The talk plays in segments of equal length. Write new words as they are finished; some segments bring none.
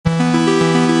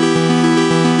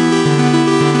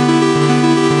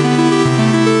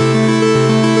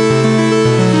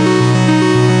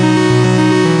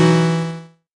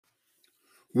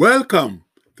Welcome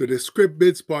to the Script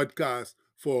Bits podcast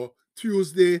for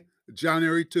Tuesday,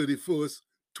 January 31st,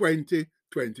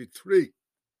 2023.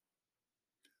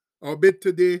 Our bit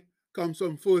today comes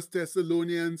from 1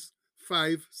 Thessalonians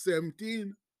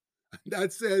 5:17.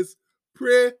 That says,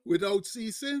 pray without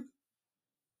ceasing.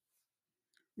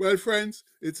 Well, friends,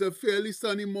 it's a fairly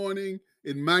sunny morning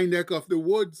in my neck of the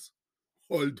woods,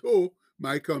 although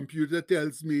my computer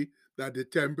tells me that the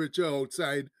temperature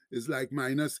outside is like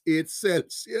 -8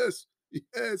 Celsius.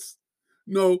 Yes.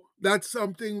 No, that's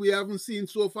something we haven't seen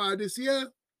so far this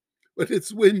year, but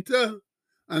it's winter.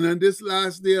 And on this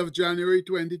last day of January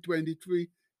 2023,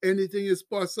 anything is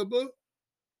possible.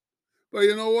 But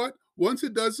you know what? Once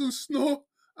it doesn't snow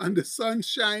and the sun's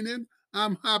shining,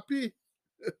 I'm happy.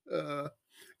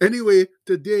 Anyway,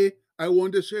 today I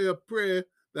want to share a prayer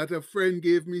that a friend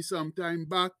gave me some time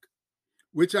back,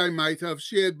 which I might have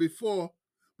shared before,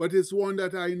 but it's one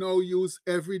that I now use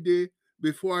every day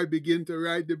before I begin to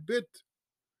write the bit.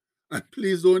 And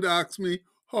please don't ask me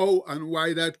how and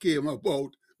why that came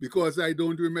about, because I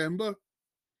don't remember.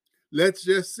 Let's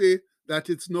just say that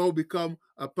it's now become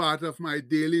a part of my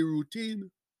daily routine.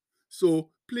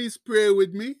 So please pray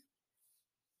with me.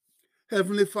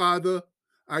 Heavenly Father,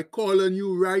 I call on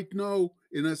you right now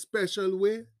in a special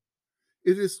way.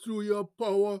 It is through your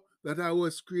power that I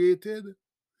was created.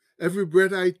 Every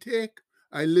breath I take,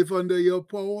 I live under your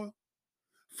power.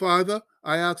 Father,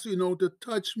 I ask you now to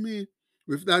touch me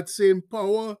with that same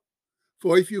power.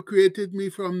 For if you created me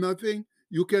from nothing,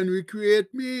 you can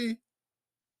recreate me.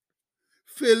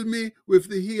 Fill me with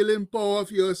the healing power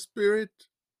of your Spirit.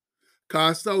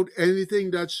 Cast out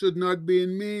anything that should not be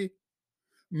in me.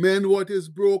 Mend what is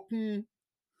broken.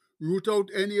 Root out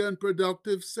any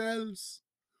unproductive cells.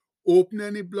 Open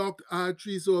any blocked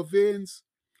arteries or veins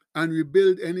and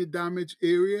rebuild any damaged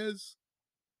areas.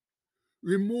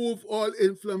 Remove all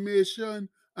inflammation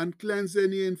and cleanse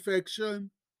any infection.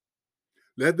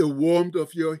 Let the warmth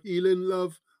of your healing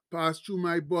love pass through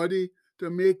my body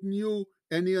to make new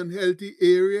any unhealthy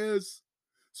areas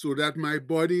so that my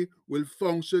body will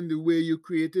function the way you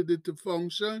created it to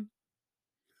function.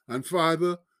 And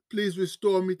Father, please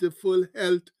restore me to full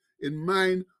health in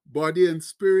mind, body, and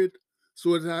spirit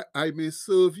so that I may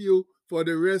serve you for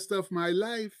the rest of my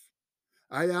life.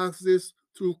 I ask this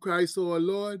through Christ our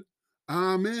Lord.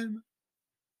 Amen.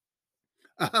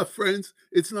 Friends,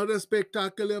 it's not a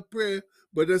spectacular prayer,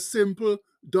 but a simple,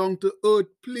 down-to-earth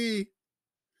plea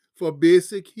for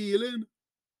basic healing,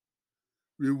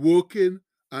 reworking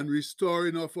and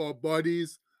restoring of our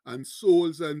bodies and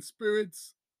souls and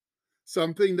spirits,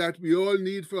 something that we all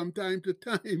need from time to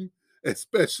time,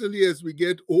 especially as we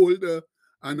get older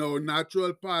and our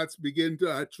natural parts begin to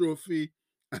atrophy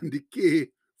and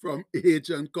decay from age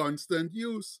and constant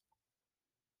use.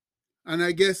 And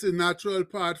I guess the natural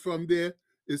part from there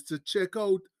is to check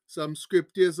out some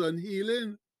scriptures on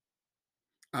healing.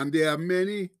 And there are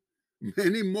many,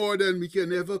 many more than we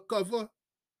can ever cover.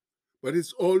 But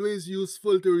it's always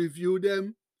useful to review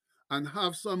them and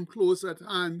have some close at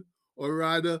hand, or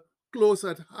rather close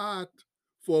at heart,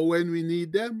 for when we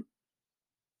need them.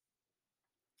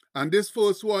 And this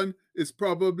first one is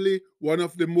probably one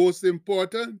of the most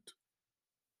important.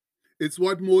 It's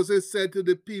what Moses said to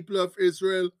the people of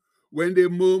Israel when they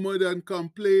murmured and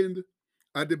complained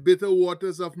at the bitter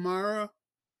waters of Marah,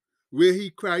 where he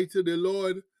cried to the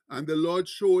Lord, and the Lord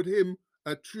showed him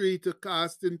a tree to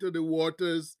cast into the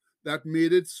waters that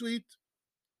made it sweet.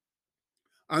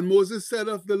 And Moses said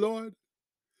of the Lord,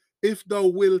 if thou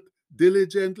wilt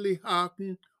diligently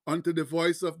hearken unto the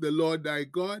voice of the Lord thy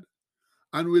God,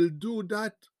 and will do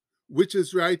that which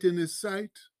is right in his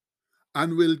sight,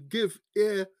 and will give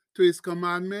ear to his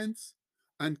commandments,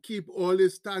 and keep all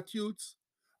his statutes,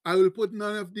 I will put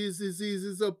none of these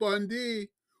diseases upon thee,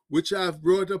 which I have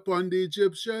brought upon the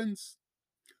Egyptians.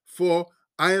 For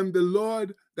I am the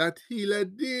Lord that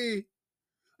healeth thee.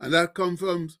 And that comes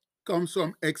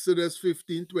from Exodus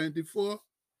 15:24.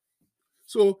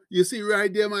 So you see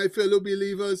right there, my fellow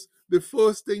believers, the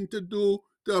first thing to do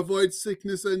to avoid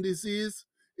sickness and disease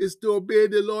is to obey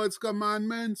the Lord's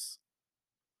commandments.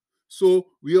 So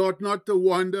we ought not to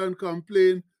wonder and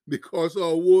complain because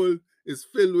our world is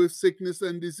filled with sickness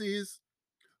and disease.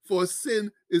 For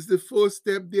sin is the first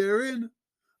step therein,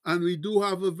 and we do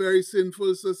have a very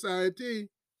sinful society.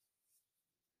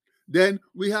 Then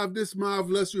we have this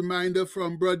marvelous reminder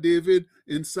from Brother David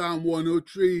in Psalm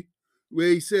 103, where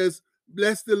he says,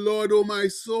 bless the Lord, O my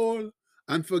soul,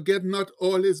 and forget not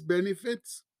all his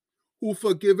benefits, who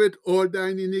forgiveth all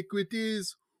thine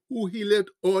iniquities, who healeth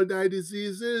all thy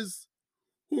diseases,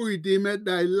 who redeemeth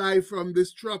thy life from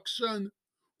destruction,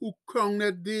 who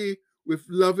crowneth thee with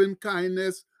loving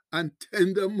kindness and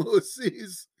tender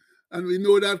mercies. And we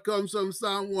know that comes from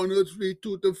Psalm 103,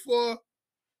 2-4.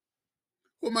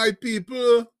 Oh, my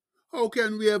people, how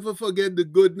can we ever forget the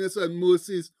goodness and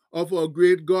mercies of our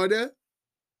great God?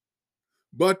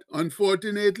 But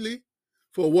unfortunately,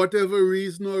 for whatever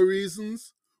reason or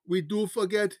reasons, we do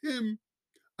forget him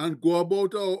and go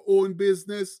about our own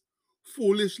business,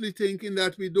 foolishly thinking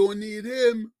that we don't need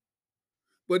him.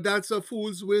 But that's a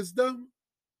fool's wisdom.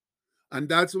 And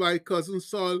that's why Cousin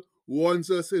Saul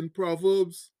warns us in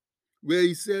Proverbs, where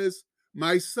he says,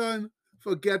 "My son,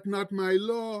 forget not my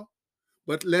law,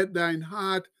 but let thine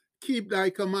heart keep my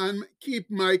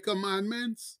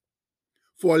commandments.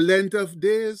 For length of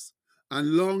days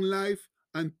and long life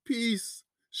and peace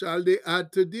shall they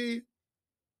add to thee.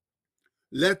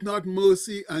 Let not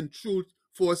mercy and truth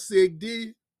forsake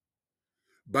thee.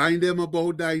 Bind them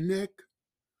about thy neck,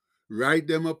 write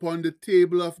them upon the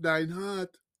table of thine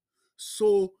heart.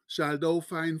 So shalt thou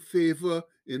find favor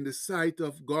in the sight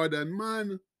of God and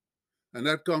man." And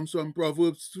that comes from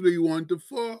Proverbs 3,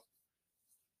 1-4.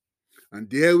 And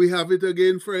there we have it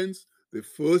again, friends. The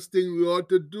first thing we ought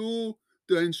to do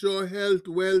to ensure health,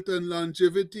 wealth, and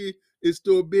longevity is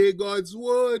to obey God's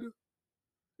word.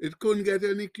 It couldn't get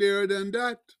any clearer than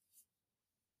that.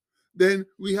 Then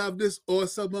we have this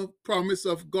awesome promise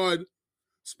of God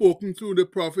spoken through the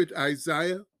prophet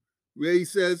Isaiah, where he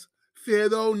says, "Fear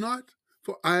thou not,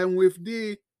 for I am with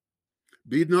thee.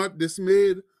 Be not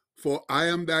dismayed, for I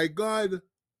am thy God.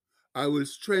 I will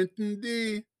strengthen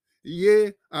thee.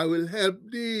 Yea, I will help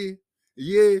thee.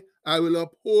 Yea, I will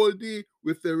uphold thee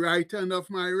with the right hand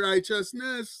of my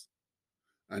righteousness."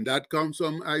 And that comes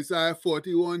from Isaiah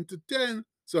 41:10.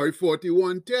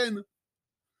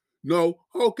 Now,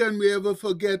 how can we ever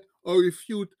forget or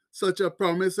refute such a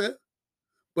promise?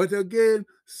 But again,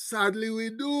 sadly we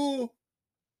do.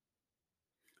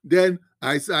 Then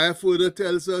Isaiah further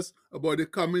tells us about the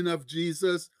coming of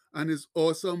Jesus and his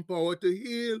awesome power to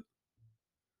heal.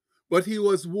 But he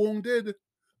was wounded,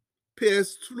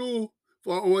 pierced through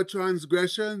for our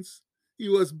transgressions. He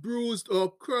was bruised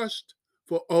or crushed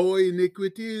for our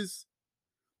iniquities.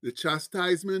 The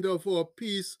chastisement of our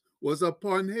peace was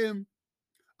upon him,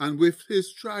 and with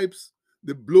his stripes,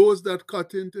 the blows that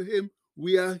cut into him,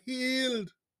 we are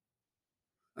healed.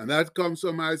 And that comes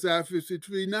from Isaiah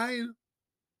 53:9.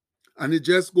 And it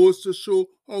just goes to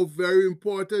show how very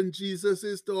important Jesus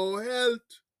is to our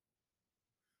health.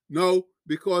 Now,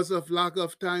 because of lack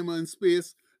of time and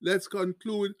space, let's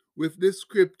conclude with this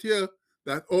scripture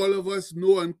that all of us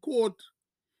know and quote,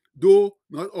 though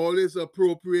not always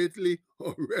appropriately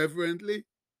or reverently.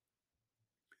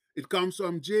 It comes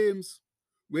from James,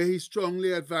 where he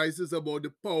strongly advises about the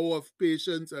power of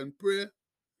patience and prayer.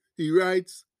 He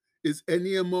writes, "Is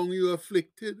any among you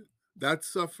afflicted, that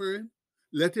suffering?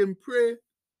 Let him pray.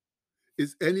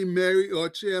 Is any merry or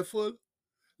cheerful?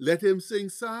 Let him sing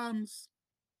psalms.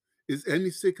 Is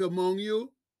any sick among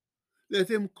you? Let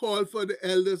him call for the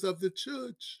elders of the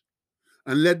church,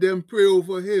 and let them pray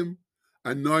over him,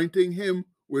 anointing him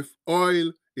with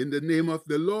oil in the name of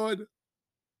the Lord.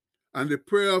 And the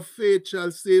prayer of faith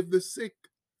shall save the sick,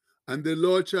 and the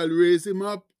Lord shall raise him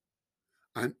up.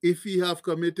 And if he have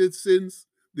committed sins,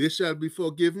 they shall be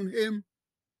forgiven him.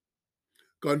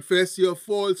 Confess your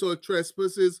faults or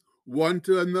trespasses one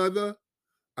to another,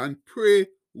 and pray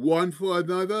one for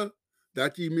another,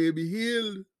 that ye may be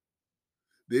healed.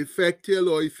 The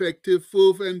effective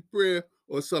fervent prayer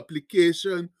or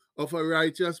supplication of a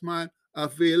righteous man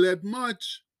availeth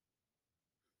much."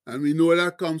 And we know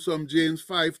that comes from James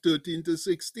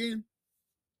 5:13-16.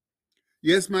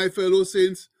 Yes, my fellow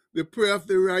saints, the prayer of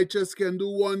the righteous can do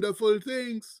wonderful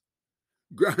things.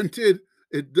 Granted,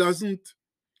 it doesn't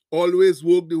always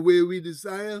work the way we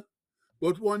desire,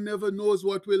 but one never knows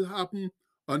what will happen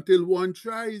until one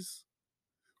tries.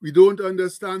 We don't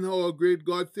understand how a great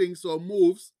God thinks or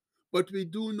moves, but we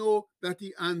do know that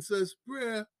he answers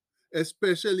prayer,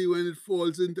 especially when it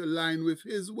falls into line with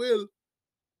his will.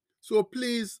 So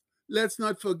please, let's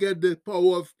not forget the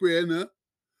power of prayer, no?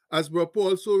 As Brother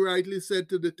Paul so rightly said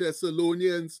to the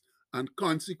Thessalonians, and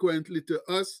consequently to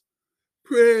us,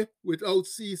 pray without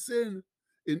ceasing.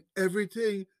 In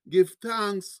everything, give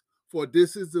thanks, for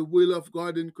this is the will of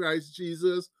God in Christ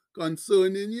Jesus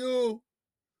concerning you.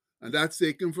 And that's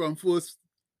taken from 1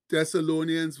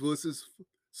 Thessalonians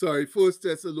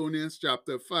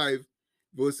chapter 5,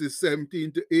 verses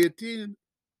 17-18.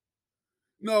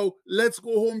 Now, let's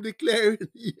go home declaring,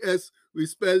 yes, we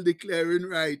spell declaring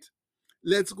right.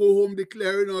 Let's go home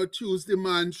declaring our Tuesday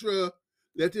mantra,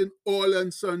 letting all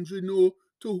and sundry know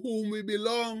to whom we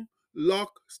belong,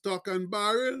 lock, stock, and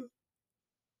barrel.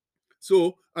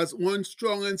 So, as one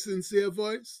strong and sincere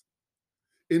voice,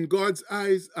 In God's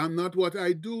eyes, I'm not what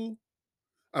I do.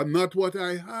 I'm not what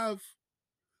I have.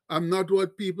 I'm not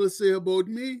what people say about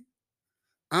me.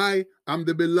 I am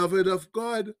the beloved of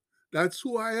God. That's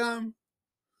who I am.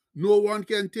 No one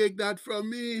can take that from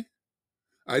me.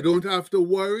 I don't have to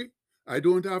worry. I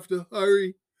don't have to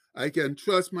hurry. I can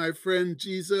trust my friend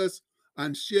Jesus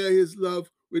and share his love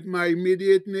with my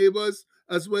immediate neighbors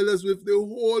as well as with the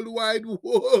whole wide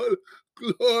world.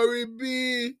 Glory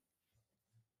be.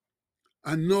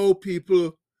 And now,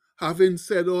 people, having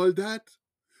said all that,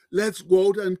 let's go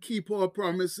out and keep our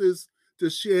promises to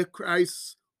share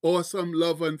Christ's awesome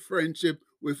love and friendship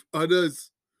with others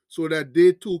so that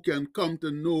they too can come to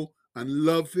know and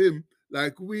love him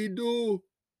like we do.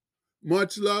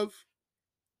 Much love.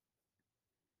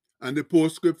 And the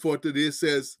postscript for today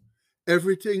says,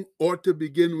 everything ought to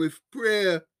begin with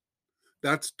prayer.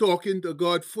 That's talking to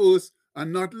God first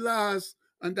and not last.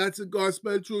 And that's the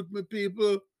gospel truth, my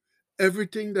people.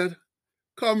 Everything that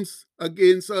comes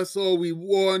against us or we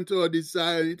want or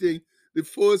desire anything, the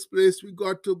first place we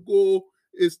got to go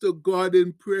is to God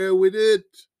in prayer with it.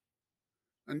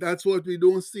 And that's what we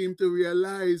don't seem to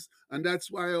realize. And that's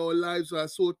why our lives are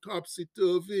so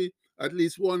topsy-turvy, at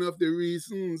least one of the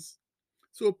reasons.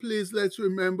 So please, let's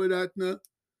remember that now.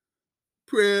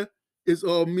 Prayer is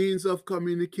our means of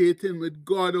communicating with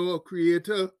God, our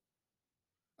Creator.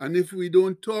 And if we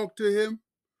don't talk to him,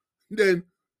 then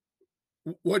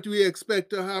what we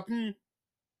expect to happen?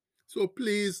 So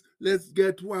please, let's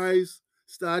get wise.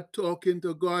 Start talking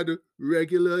to God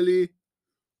regularly,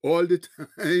 all the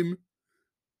time.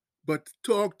 But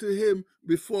talk to him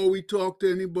before we talk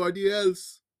to anybody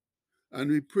else.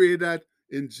 And we pray that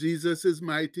in Jesus'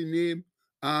 mighty name.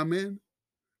 Amen.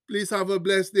 Please have a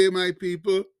blessed day, my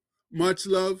people. Much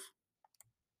love.